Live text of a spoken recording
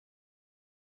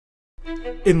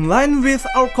In line with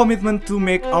our commitment to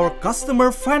make our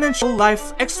customer financial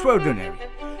life extraordinary,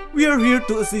 we are here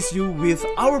to assist you with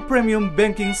our premium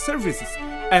banking services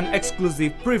and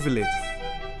exclusive privileges.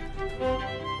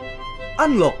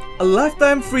 Unlock a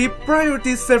lifetime free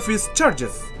priority service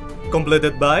charges,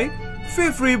 completed by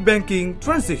fee-free banking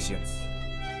transactions.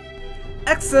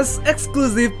 Access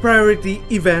exclusive priority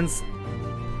events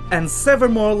and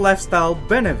several more lifestyle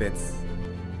benefits.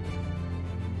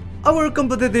 Our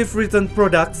competitive return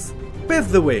products pave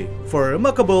the way for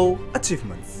remarkable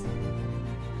achievements.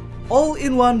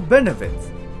 All-in-one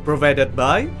benefits provided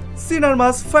by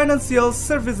Sinarmas Financial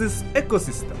Services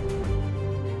Ecosystem.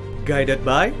 Guided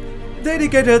by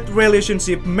dedicated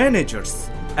relationship managers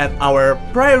at our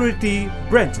priority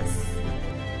branches.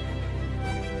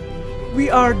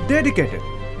 We are dedicated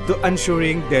to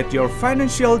ensuring that your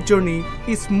financial journey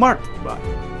is marked by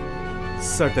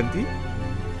certainty,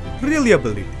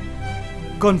 reliability,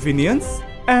 convenience,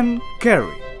 and care.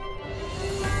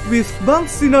 With Bank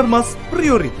Sinarmas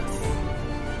Prioritas,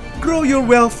 grow your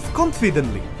wealth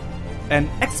confidently and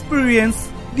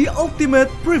experience the ultimate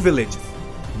privileges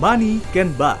money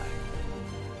can buy.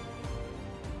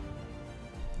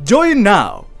 Join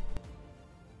now